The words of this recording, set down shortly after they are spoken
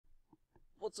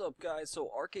What's up, guys? So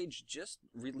Archeage just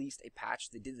released a patch.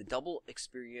 They did the double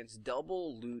experience,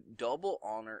 double loot, double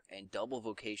honor, and double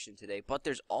vocation today. But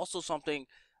there's also something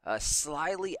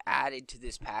slightly added to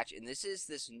this patch, and this is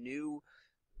this new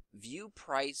view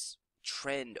price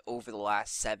trend over the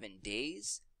last 7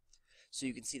 days. So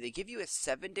you can see they give you a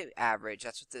 7-day average.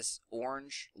 That's what this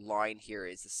orange line here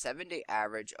is, the 7-day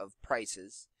average of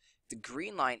prices. The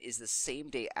green line is the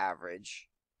same-day average.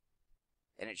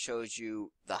 And it shows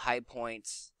you the high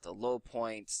points, the low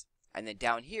points, and then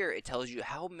down here it tells you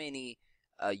how many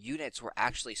units were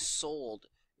actually sold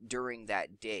during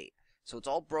that day. So it's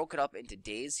all broken up into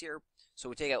days here. So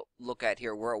we take a look at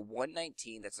here, we're at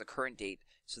 119, that's the current date.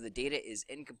 So the data is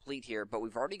incomplete here, but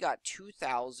we've already got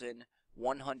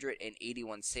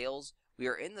 2,181 sales. We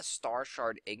are in the Star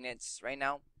Shard Ignites right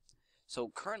now.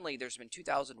 So currently there's been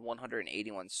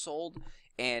 2,181 sold,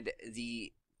 and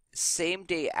the same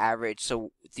day average,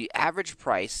 so the average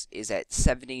price is at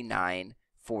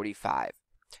 $79.45.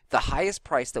 The highest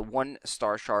price that one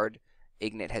Star Shard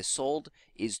Ignite has sold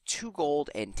is 2 gold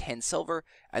and 10 silver,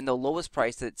 and the lowest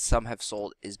price that some have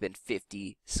sold has been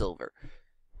 50 silver.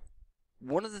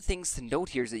 One of the things to note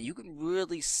here is that you can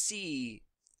really see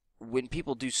when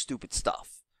people do stupid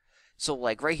stuff. So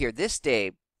like right here, this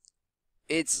day,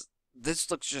 this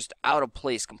looks just out of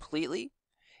place completely,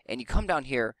 and you come down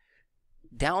here,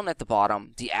 down at the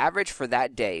bottom, the average for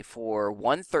that day for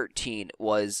 113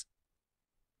 was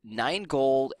 9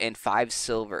 gold and 5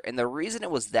 silver. And the reason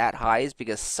it was that high is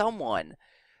because someone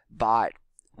bought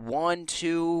 1,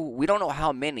 2, we don't know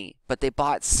how many, but they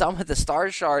bought some of the Star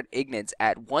Shard Ignites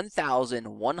at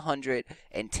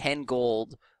 1,110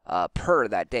 gold per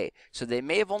that day. So they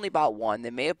may have only bought 1,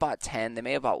 they may have bought 10, they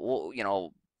may have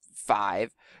bought,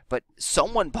 5, but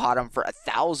someone bought them for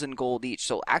 1,000 gold each,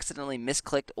 so accidentally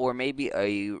misclicked, or maybe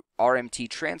a RMT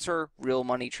transfer, real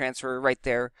money transfer right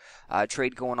there,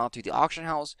 trade going on through the auction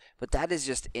house. But that is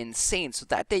just insane. So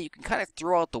that day you can kind of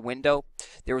throw out the window.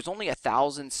 There was only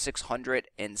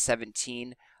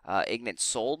 1,617 Ignites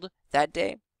sold that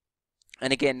day.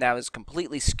 And again, that was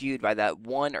completely skewed by that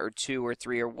 1 or 2 or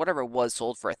 3 or whatever it was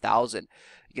sold for 1,000.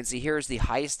 You can see here's the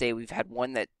highest day. We've had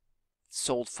one that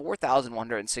sold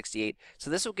 4,168. So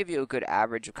this will give you a good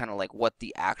average of kind of like what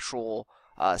the actual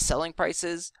selling price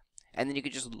is. And then you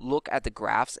can just look at the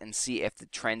graphs and see if the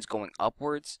trend's going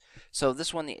upwards. So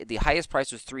this one, the highest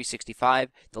price was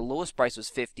 365. The lowest price was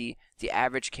 50. The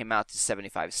average came out to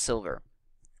 75 silver.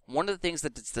 One of the things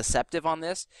that's deceptive on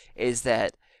this is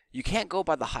that you can't go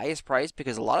by the highest price,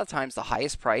 because a lot of times the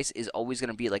highest price is always going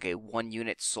to be like a 1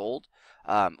 unit sold,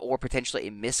 or potentially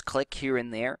a misclick here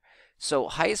and there. So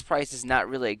highest price is not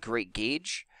really a great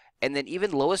gauge, and then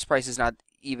even lowest price is not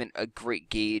even a great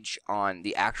gauge on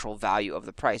the actual value of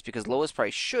the price, because lowest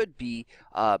price should be,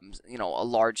 a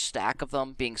large stack of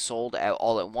them being sold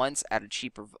all at once at a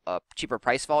cheaper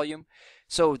price volume.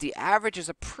 So the average is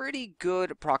a pretty good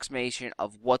approximation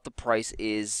of what the price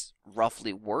is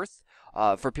roughly worth.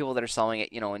 For people that are selling it,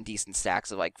 in decent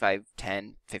stacks of like 5,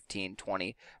 10, 15,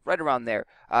 20, right around there.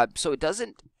 So it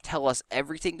doesn't tell us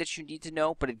everything that you need to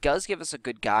know, but it does give us a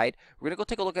good guide. We're going to go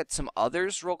take a look at some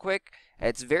others real quick.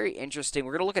 It's very interesting.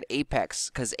 We're going to look at Apex,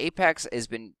 because Apex has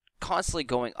been constantly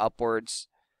going upwards.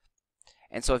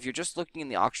 And so if you're just looking in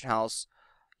the auction house,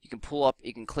 you can pull up,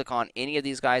 you can click on any of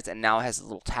these guys, and now it has a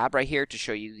little tab right here to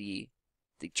show you the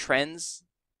trends.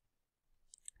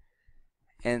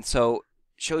 And so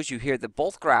shows you here that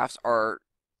both graphs are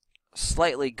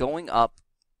slightly going up.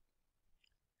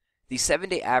 The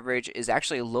 7-day average is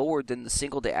actually lower than the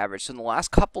single-day average. So in the last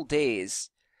couple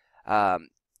days,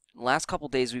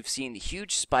 we've seen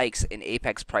huge spikes in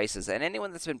Apex prices, and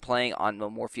anyone that's been playing on the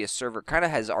Morpheus server kind of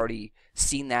has already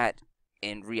seen that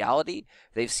in reality.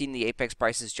 They've seen the Apex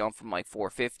prices jump from like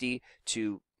 450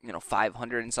 to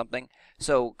 500 and something.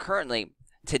 So currently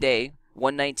today,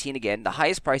 119 again. The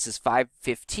highest price is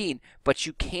 515, but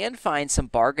you can find some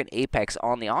bargain Apex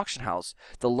on the auction house.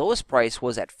 The lowest price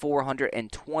was at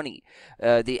 420.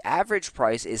 The average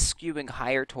price is skewing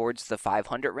higher towards the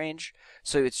 500 range,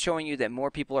 so it's showing you that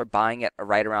more people are buying it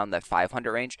right around that 500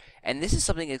 range, and this is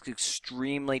something that's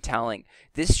extremely telling.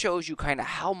 This shows you kind of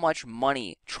how much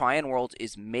money Tryon Worlds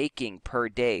is making per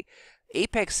day.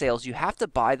 Apex sales, you have to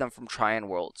buy them from Tryon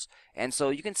Worlds. And so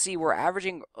you can see we're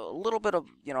averaging a little bit of,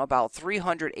 about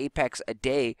 300 Apex a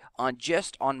day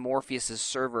just on Morpheus's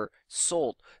server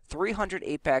sold. 300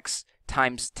 Apex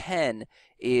times 10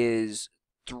 is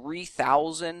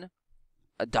 $3,000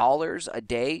 a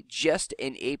day just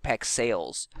in Apex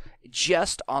sales,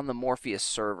 just on the Morpheus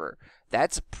server.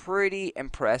 That's pretty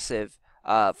impressive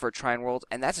for Tryon Worlds,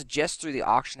 and that's just through the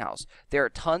auction house. There are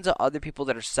tons of other people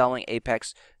that are selling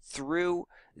Apex through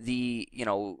the,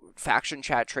 faction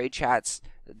chat, trade chats,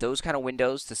 those kind of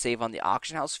windows to save on the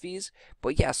auction house fees.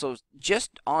 But yeah, so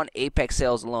just on Apex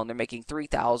sales alone, they're making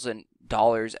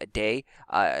 $3,000 a day.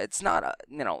 It's not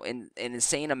an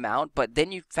insane amount, but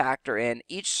then you factor in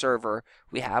each server.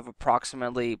 We have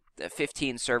approximately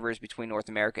 15 servers between North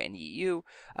America and EU.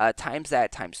 Times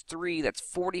that times 3, that's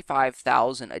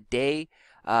 45,000 a day.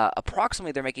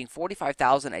 Approximately, they're making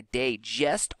 45,000 a day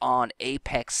just on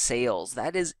Apex sales.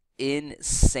 That is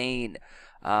insane.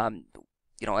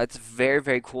 It's very,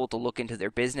 very cool to look into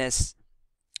their business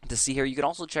to see here. You can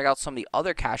also check out some of the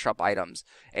other cash drop items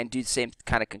and do the same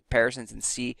kind of comparisons and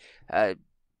see.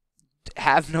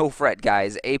 Have no fret,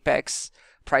 guys. Apex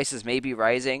prices may be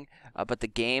rising, but the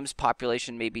game's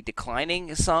population may be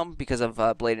declining some because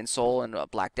of Blade and Soul and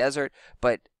Black Desert.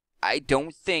 But I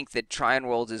don't think that Tryon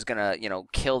World is gonna,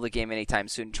 kill the game anytime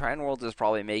soon. Tryon World is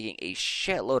probably making a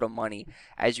shitload of money,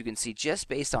 as you can see, just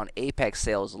based on Apex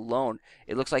sales alone.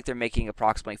 It looks like they're making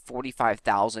approximately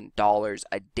 $45,000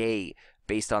 a day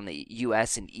based on the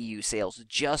US and EU sales,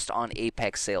 just on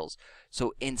Apex sales.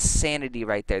 So insanity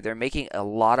right there. They're making a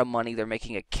lot of money. They're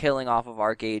making a killing off of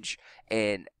Archeage,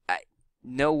 and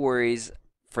no worries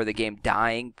for the game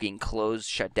dying, being closed,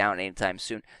 shut down anytime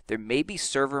soon. There may be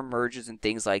server merges and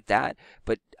things like that,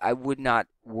 but I would not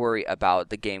worry about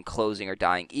the game closing or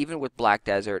dying, even with Black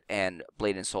Desert and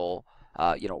Blade and Soul,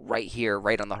 right here,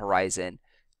 right on the horizon.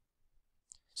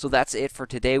 So that's it for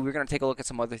today. We're going to take a look at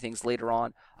some other things later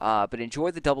on, but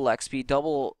enjoy the double XP,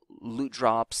 double loot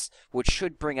drops, which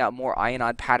should bring out more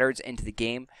Ionod patterns into the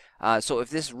game. So if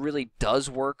this really does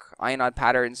work, Ionod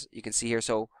patterns, you can see here.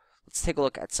 So let's take a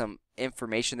look at some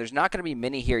information. There's not going to be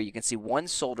many here. You can see one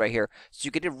sold right here. So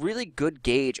you get a really good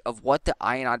gauge of what the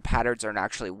Ionod patterns are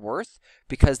actually worth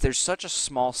because there's such a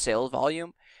small sales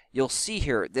volume. You'll see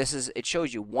here, it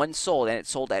shows you one sold, and it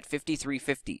sold at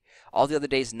 53.50. All the other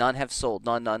days, none have sold.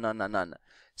 None.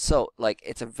 So,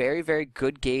 it's a very, very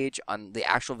good gauge on the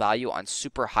actual value on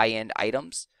super high-end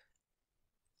items.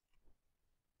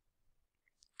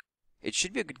 It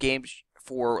should be a good game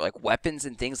for weapons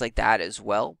and things like that as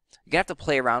well. You're going to have to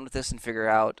play around with this and figure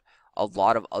out a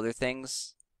lot of other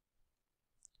things.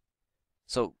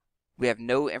 So, we have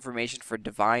no information for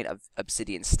Divine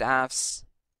Obsidian Staffs.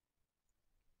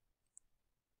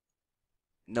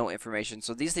 No information.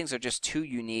 So these things are just too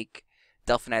unique.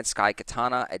 Delphinite Sky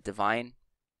Katana at Divine.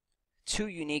 Too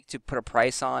unique to put a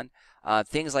price on.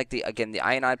 Things like the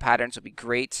Ionod patterns would be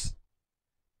great.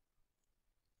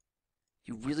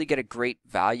 You really get a great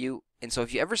value. And so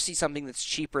if you ever see something that's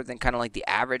cheaper than kind of like the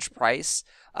average price,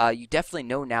 you definitely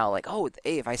know now,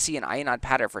 hey, if I see an Ionod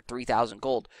pattern for 3,000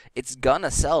 gold, it's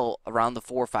gonna sell around the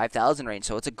 4,000 or 5,000 range.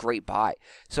 So it's a great buy.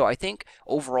 So I think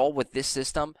overall with this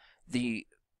system, the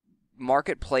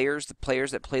market players, the players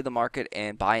that play the market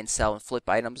and buy and sell and flip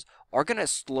items, are going to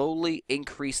slowly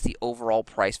increase the overall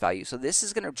price value. So this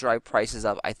is going to drive prices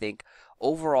up, I think,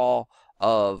 overall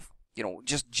of,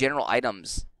 just general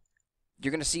items. You're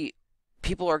going to see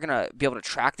people are going to be able to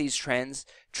track these trends,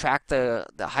 track the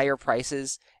higher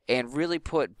prices, and really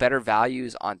put better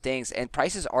values on things. And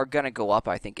prices are going to go up,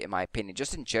 I think, in my opinion,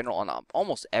 just in general on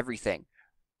almost everything.